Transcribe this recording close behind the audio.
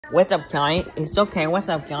What's up, Kelly? It's okay. What's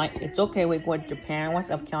up, Kelly? It's okay. We go to Japan. What's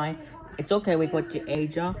up, Kelly? It's okay. We go to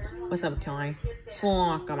Asia. What's up, Kelly? It's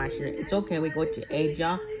okay. We go to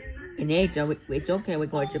Asia. In Asia, it's okay. We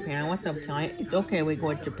go to Japan. What's up, Kelly? It's okay. We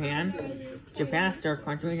go to Japan. Japan's third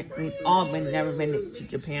country. We've all never been to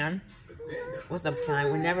Japan. What's up,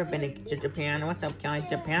 Kelly? We've never been to Japan. What's up, Kelly?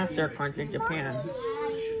 Japan's third country. Japan.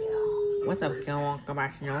 What's up, Kelly? Welcome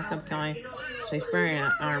back to What's up, Kelly? So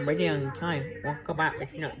experience on radio and Kelly. Welcome back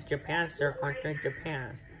to Japan's third country,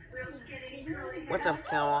 Japan. What's up,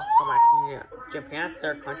 Kelly? Welcome back to Japan's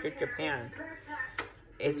third country, Japan.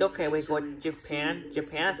 It's okay, we go to Japan.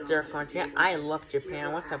 Japan's third country. I love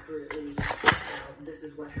Japan. What's up? This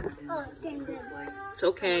is what happens. Oh, thank you. It's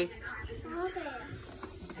okay. Okay.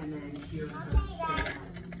 And then here.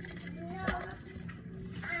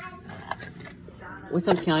 What's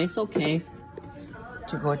up, Kelly? It's okay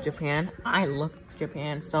to go to Japan. I love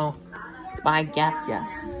Japan, so, but I guess yes.